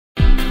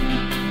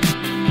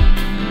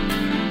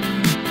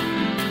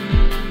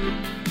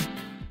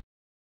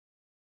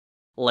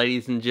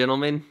Ladies and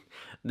gentlemen,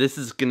 this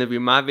is going to be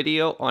my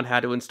video on how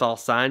to install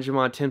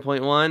CyanogenMod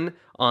 10.1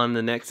 on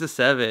the Nexus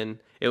 7.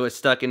 It was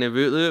stuck in a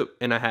boot loop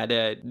and I had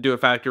to do a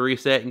factory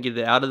reset and get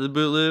it out of the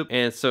boot loop.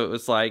 And so it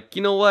was like,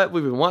 you know what?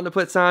 We've been wanting to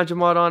put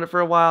CyanogenMod on it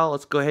for a while.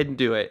 Let's go ahead and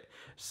do it.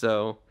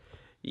 So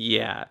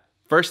yeah,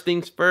 first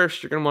things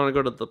first, you're going to want to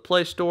go to the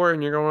Play Store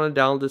and you're going to want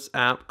to download this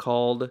app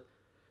called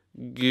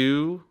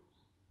Goo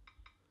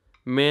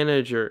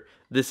Manager.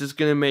 This is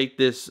going to make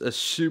this a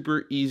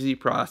super easy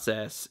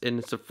process, and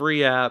it's a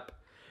free app.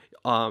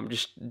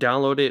 Just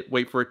download it,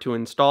 wait for it to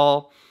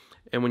install,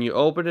 and when you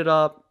open it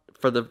up,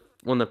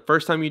 when the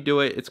first time you do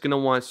it, it's going to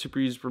want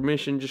super user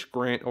permission. Just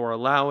grant or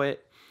allow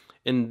it,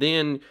 and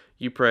then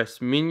you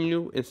press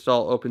menu,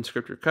 install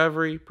OpenScript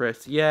recovery,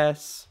 press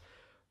yes.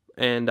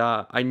 And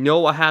I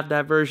know I have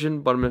that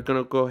version, but I'm going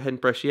to go ahead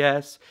and press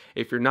yes.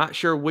 If you're not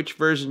sure which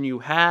version you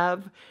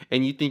have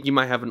and you think you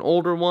might have an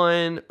older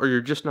one or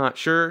you're just not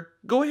sure,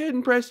 go ahead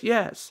and press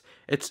yes.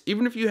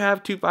 Even if you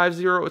have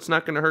 2.5.0, it's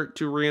not going to hurt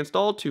to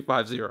reinstall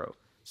 2.5.0.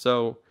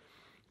 So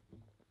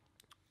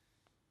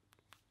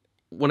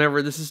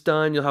whenever this is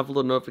done, you'll have a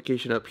little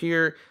notification up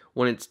here.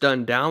 When it's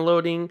done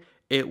downloading,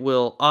 it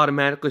will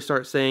automatically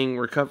start saying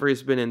recovery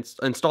has been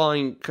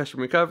installing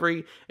custom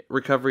recovery.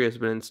 Recovery has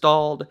been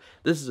installed.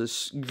 This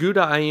is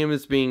Goo.im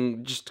is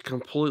being just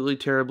completely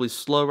terribly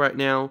slow right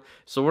now,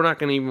 so we're not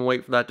going to even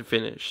wait for that to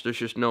finish. There's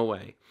just no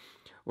way.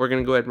 We're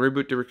going to go ahead and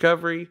reboot the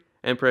recovery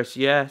and press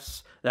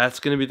yes. That's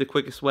going to be the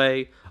quickest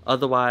way.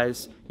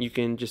 Otherwise, you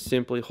can just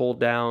simply hold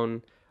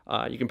down.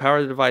 You can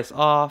power the device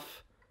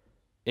off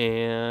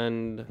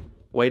and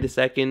wait a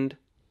second.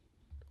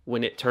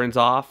 When it turns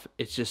off,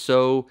 it's just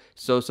so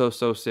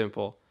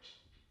simple.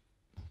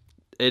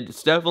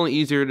 It's definitely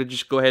easier to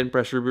just go ahead and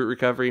press reboot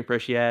recovery and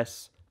press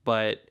yes,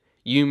 but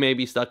you may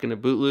be stuck in a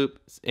boot loop,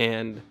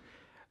 and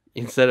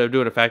instead of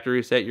doing a factory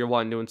reset, you're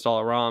wanting to install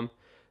a ROM.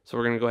 So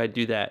we're going to go ahead and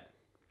do that.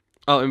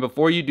 Oh, and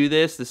before you do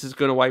this, this is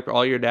going to wipe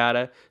all your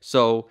data.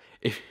 So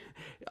if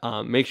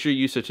make sure you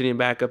use Titanium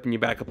Backup and you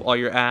back up all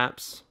your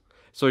apps.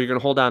 So you're going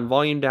to hold down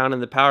volume down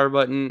and the power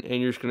button,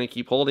 and you're just going to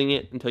keep holding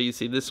it until you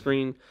see this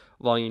screen.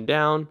 Volume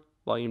down,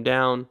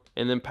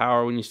 and then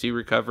power when you see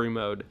recovery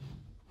mode.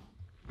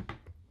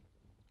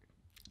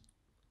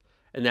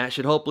 And that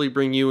should hopefully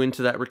bring you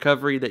into that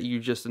recovery that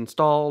you just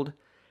installed.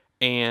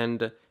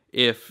 And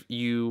if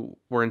you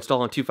were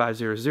installing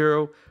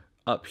 2.5.0.0,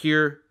 up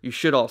here, you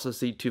should also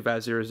see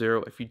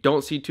 2.5.0.0. If you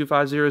don't see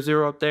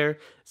 2.5.0.0 up there,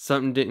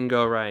 something didn't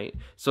go right.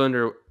 So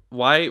under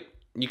white,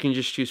 you can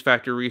just choose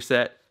factory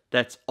reset.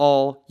 That's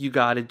all you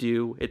got to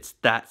do. It's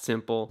that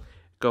simple.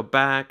 Go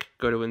back,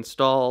 go to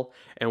install,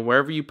 and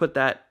wherever you put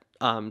that,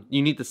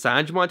 you need the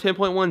CyanogenMod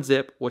 10.1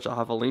 zip, which I'll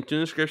have a link to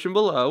in the description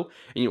below,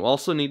 and you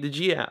also need the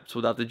GApps.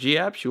 Without the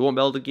GApps, you won't be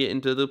able to get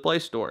into the Play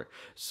Store.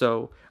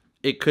 So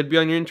it could be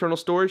on your internal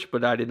storage,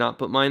 but I did not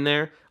put mine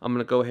there. I'm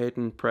going to go ahead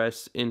and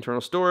press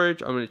internal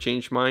storage. I'm going to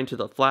change mine to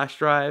the flash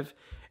drive,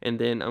 and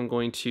then I'm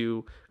going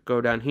to go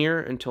down here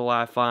until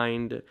I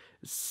find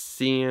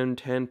CM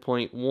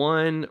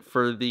 10.1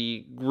 for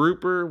the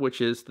grouper, which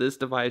is this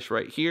device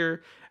right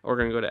here. We're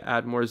going to go to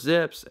add more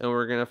zips, and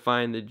we're going to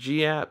find the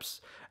GApps.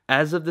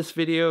 As of this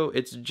video,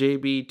 it's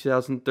JB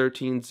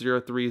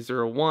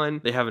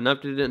 2013-0301. They haven't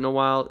updated it in a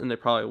while, and they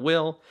probably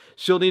will.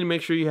 So you'll need to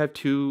make sure you have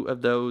 2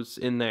 of those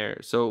in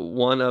there. So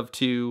 1 of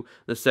 2,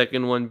 the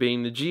second one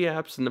being the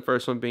GApps, and the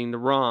first one being the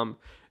ROM.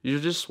 You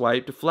just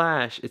swipe to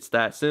flash. It's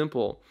that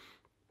simple.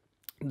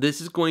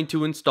 This is going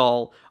to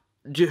install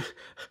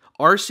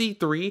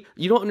RC3.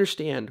 You don't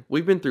understand.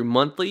 We've been through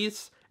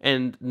monthlies,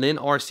 and then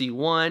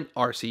RC1,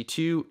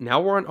 RC2,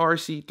 now we're on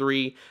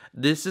RC3.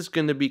 This is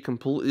going to be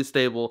completely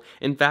stable.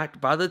 In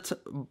fact, by the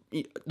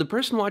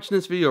person watching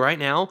this video right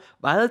now,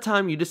 by the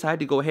time you decide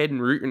to go ahead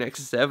and root your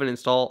Nexus 7 and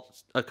install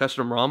a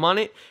custom ROM on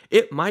it,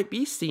 it might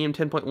be CM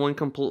 10.1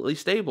 completely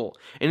stable.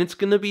 And it's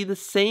going to be the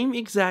same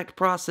exact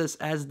process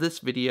as this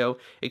video,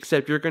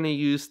 except you're going to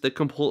use the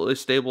completely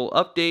stable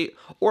update,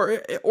 or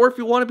if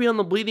you want to be on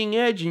the bleeding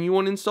edge and you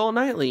want to install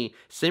nightly,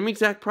 same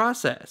exact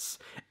process.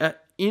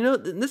 You know,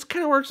 this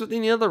kind of works with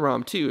any other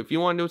ROM too. If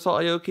you want to install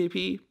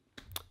AOKP,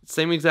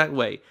 same exact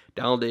way.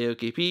 Download the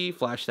AOKP,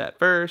 flash that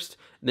first,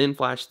 then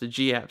flash the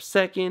GApp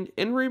second,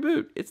 and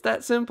reboot. It's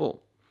that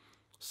simple.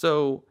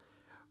 So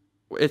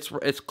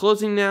it's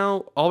closing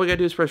now. All we gotta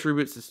do is press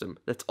Reboot System.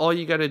 That's all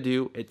you gotta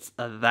do. It's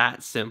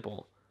that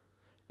simple.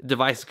 The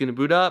device is gonna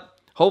boot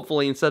up.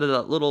 Hopefully, instead of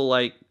that little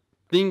like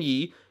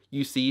thingy,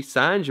 you see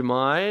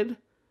CyanogenMod.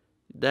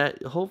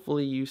 That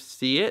hopefully you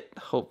see it.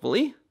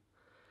 Hopefully,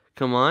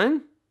 come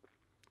on.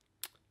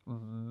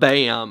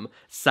 Bam!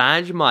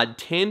 CyanogenMod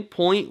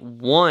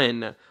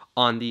 10.1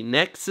 on the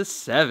Nexus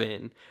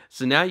 7.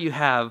 So now you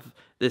have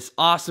this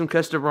awesome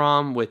custom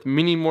ROM with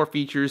many more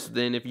features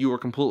than if you were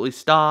completely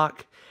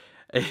stock.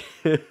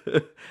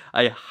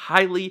 I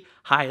highly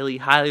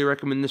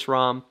recommend this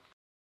ROM.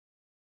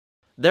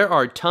 There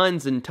are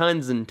tons and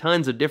tons and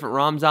tons of different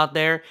ROMs out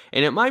there,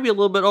 and it might be a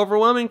little bit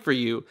overwhelming for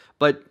you,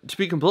 but to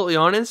be completely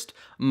honest,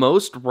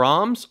 most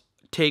ROMs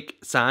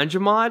take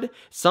CyanogenMod.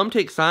 Some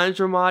take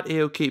CyanogenMod,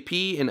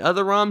 AOKP, and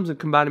other ROMs and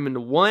combine them into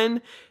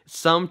one.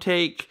 Some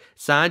take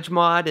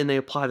CyanogenMod and they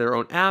apply their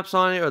own apps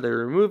on it, or they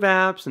remove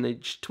apps and they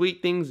just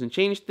tweak things and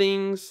change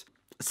things.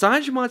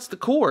 CyanogenMod's the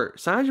core.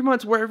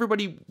 CyanogenMod's where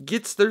everybody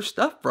gets their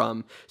stuff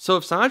from. So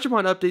if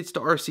CyanogenMod updates to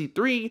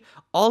RC3,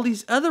 all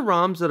these other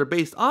ROMs that are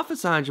based off of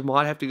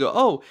CyanogenMod have to go,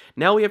 oh,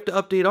 now we have to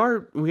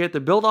update we have to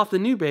build off the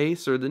new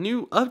base or the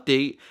new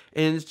update.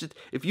 And it's just,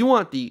 if you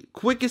want the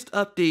quickest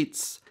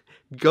updates,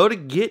 go to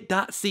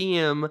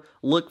git.cm,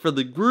 look for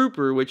the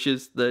grouper, which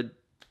is the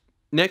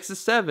Nexus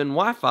 7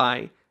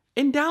 Wi-Fi,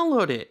 and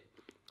download it.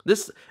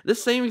 This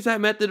same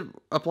exact method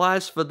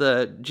applies for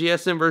the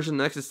GSM version of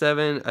Nexus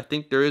 7. I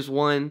think there is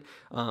one.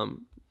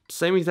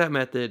 Same exact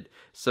method.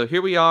 So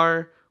here we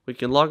are. We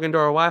can log into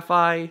our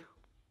Wi-Fi,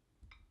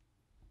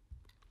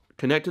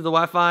 connect to the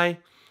Wi-Fi,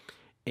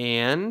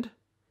 and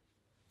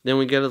then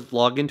we get to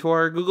log into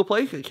our Google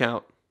Play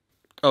account.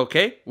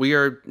 Okay, we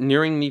are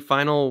nearing the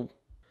final.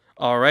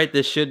 All right,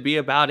 this should be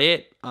about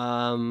it.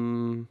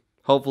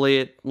 Hopefully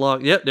it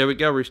logged. Yep, there we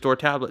go. Restore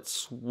tablet.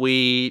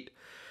 Sweet.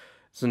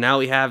 So now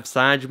we have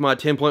CyanogenMod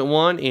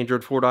 10.1,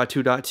 Android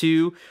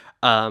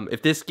 4.2.2.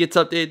 If this gets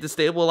updated to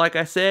stable, like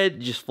I said,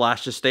 just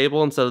flash to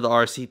stable instead of the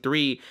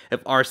RC3.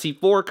 If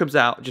RC4 comes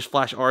out, just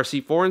flash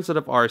RC4 instead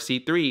of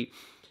RC3.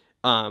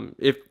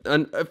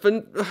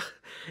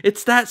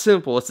 It's that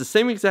simple. It's the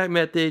same exact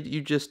method.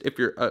 You just, if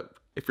you're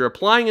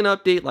applying an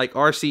update like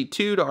RC2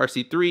 to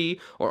RC3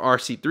 or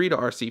RC3 to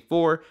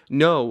RC4,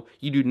 no,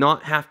 you do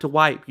not have to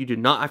wipe. You do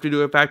not have to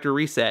do a factory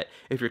reset.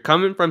 If you're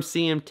coming from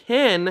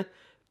CM10,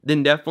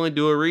 then definitely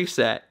do a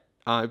reset.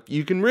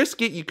 You can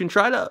risk it. You can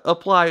try to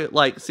apply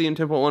like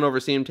CM10.1 over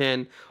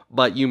CM10,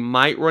 but you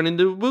might run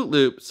into a boot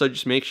loop. So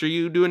just make sure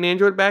you do an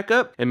Android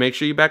backup and make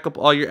sure you back up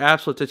all your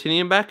apps with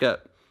Titanium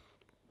backup.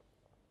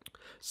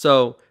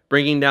 So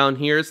bringing down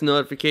here is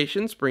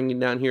notifications. Bringing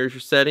down here is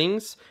your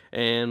settings.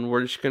 And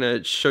we're just going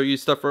to show you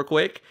stuff real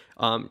quick.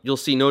 You'll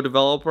see no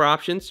developer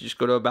options. Just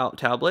go to About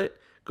Tablet.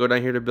 Go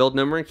down here to Build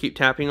Number and keep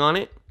tapping on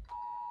it.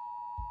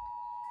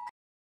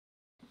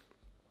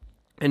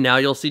 And now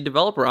you'll see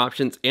developer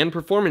options and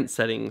performance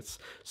settings.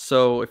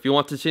 So if you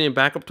want Titanium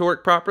backup to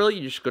work properly,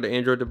 you just go to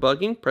Android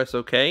debugging, press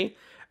OK.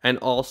 And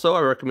also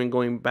I recommend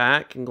going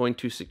back and going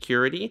to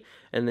security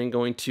and then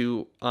going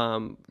to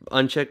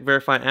uncheck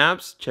verify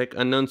apps, check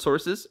unknown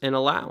sources, and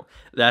allow.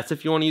 That's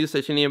if you want to use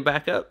Titanium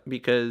backup,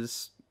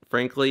 because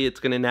frankly it's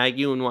going to nag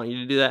you and want you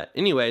to do that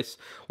anyways.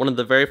 One of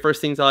the very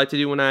first things I like to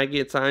do when I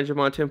get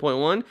CyanogenMod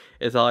 10.1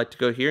 is I like to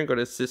go here and go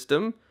to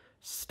System,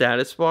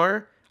 Status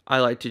Bar. I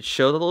like to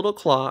show the little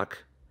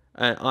clock.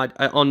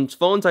 On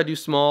phones I do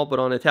small, but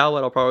on a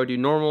tablet I'll probably do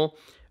normal.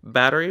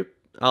 Battery,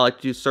 I like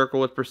to do circle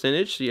with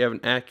percentage, so you have an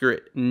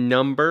accurate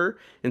number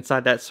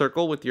inside that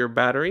circle with your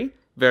battery.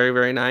 Very,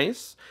 very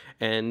nice.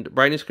 And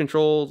brightness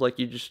controls, like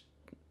you just...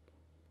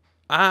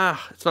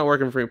 it's not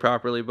working for me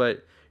properly,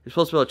 but you're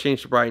supposed to be able to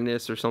change the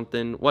brightness or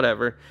something,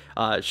 whatever.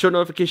 Show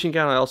notification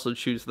count, I also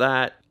choose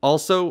that.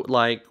 Also,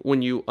 like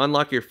when you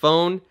unlock your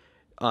phone,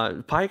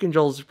 Pi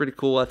controls is pretty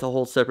cool. That's a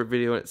whole separate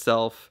video in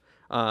itself.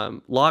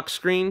 Lock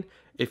screen,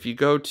 if you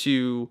go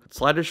to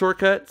slider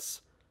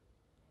shortcuts,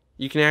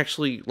 you can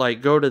actually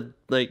like go to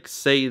like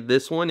say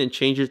this one and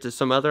change it to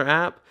some other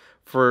app.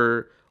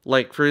 For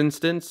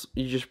instance,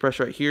 you just press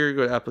right here,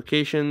 go to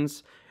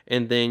applications,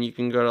 and then you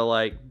can go to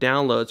like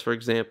downloads, for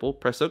example,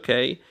 press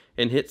OK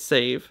and hit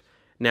save.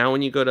 Now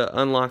when you go to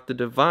unlock the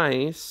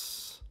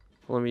device,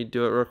 let me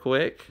do it real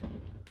quick,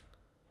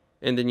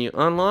 and then you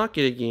unlock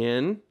it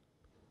again,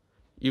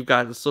 you've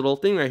got this little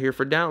thing right here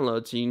for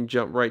downloads, so you can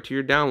jump right to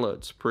your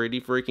downloads.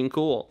 Pretty freaking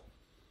cool.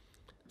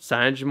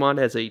 CyanogenMod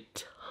has a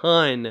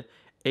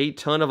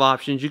ton of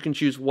options. You can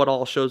choose what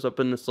all shows up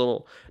in this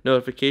little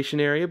notification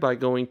area by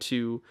going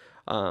to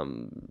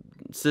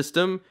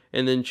System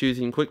and then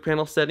choosing Quick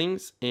Panel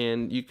Settings,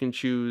 and you can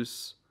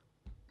choose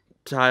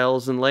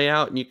tiles and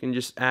layout, and you can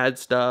just add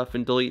stuff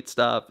and delete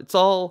stuff. It's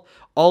all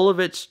of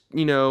it's,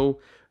 you know,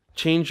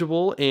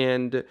 changeable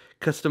and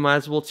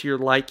customizable to your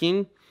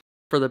liking.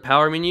 For the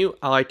power menu,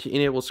 I like to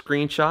enable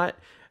screenshot,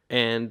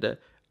 and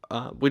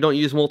we don't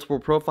use multiple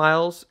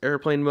profiles.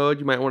 Airplane mode,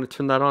 you might want to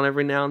turn that on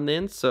every now and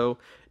then. So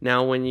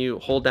now when you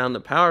hold down the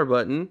power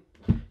button,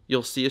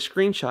 you'll see a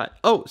screenshot.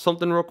 Oh,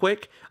 something real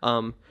quick.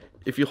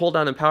 If you hold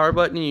down the power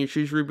button and you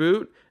choose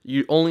reboot,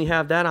 you only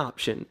have that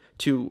option.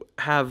 To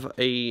have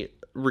a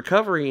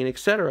recovery and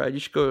etc., you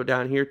just go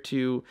down here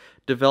to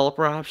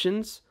developer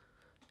options,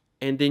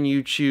 and then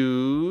you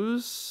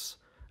choose,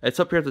 it's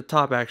up here at the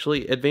top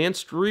actually,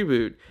 advanced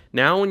reboot.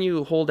 Now when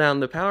you hold down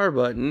the power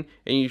button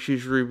and you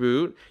choose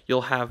reboot,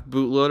 you'll have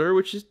bootloader,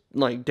 which is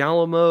like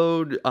download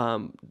mode,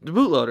 the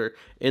bootloader,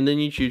 and then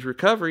you choose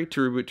recovery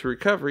to reboot to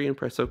recovery and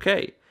press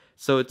OK.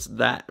 So it's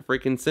that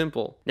freaking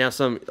simple. Now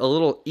a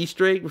little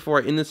Easter egg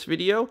before I end this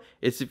video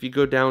is if you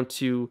go down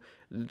to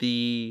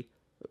the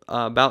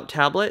About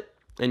Tablet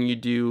and you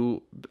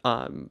do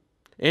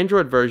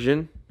Android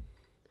version,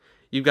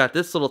 you've got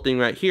this little thing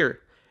right here.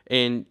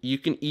 And you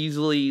can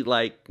easily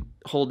like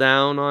hold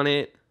down on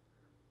it,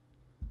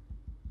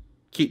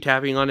 keep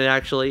tapping on it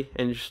actually,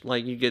 and just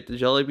like you get the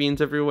jelly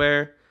beans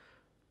everywhere.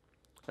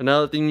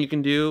 Another thing you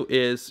can do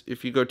is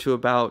if you go to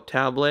About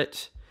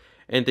Tablet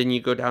and then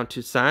you go down to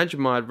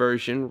CyanogenMod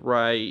version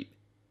right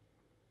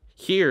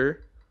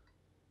here,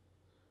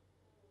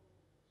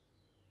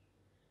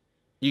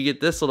 you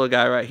get this little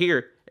guy right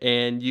here,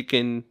 and you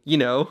can, you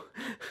know,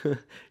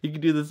 you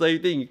can do the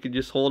same thing. You can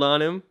just hold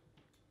on him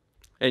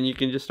and you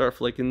can just start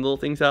flicking little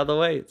things out of the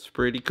way. It's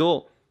pretty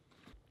cool.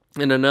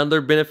 And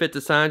another benefit to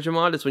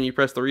CyanogenMod is when you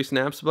press the Recent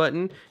Apps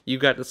button,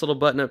 you've got this little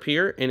button up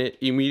here, and it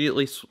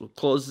immediately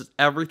closes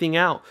everything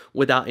out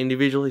without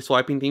individually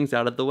swiping things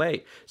out of the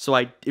way. So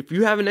if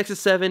you have a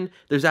Nexus 7,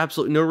 there's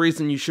absolutely no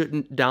reason you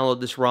shouldn't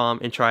download this ROM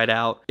and try it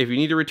out. If you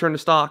need to return to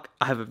stock,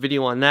 I have a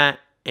video on that,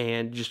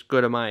 and just go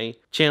to my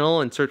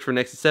channel and search for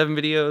Nexus 7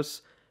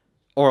 videos,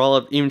 or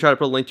I'll even try to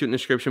put a link to it in the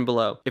description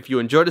below. If you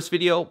enjoyed this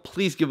video,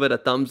 please give it a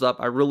thumbs up.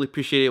 I really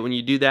appreciate it when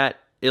you do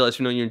that. It lets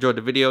me know you enjoyed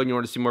the video and you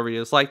want to see more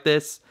videos like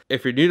this.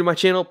 If you're new to my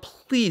channel,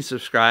 please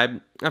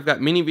subscribe. I've got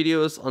many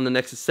videos on the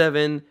Nexus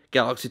 7,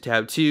 Galaxy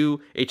Tab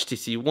 2,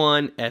 HTC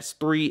One,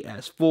 S3,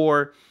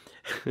 S4,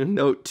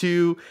 Note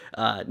 2,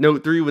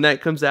 Note 3 when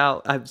that comes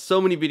out. I have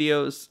so many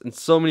videos and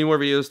so many more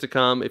videos to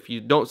come. If you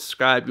don't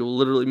subscribe, you'll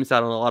literally miss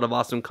out on a lot of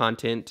awesome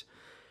content.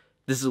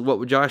 This is What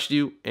Would Josh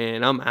Do,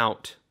 and I'm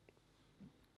out.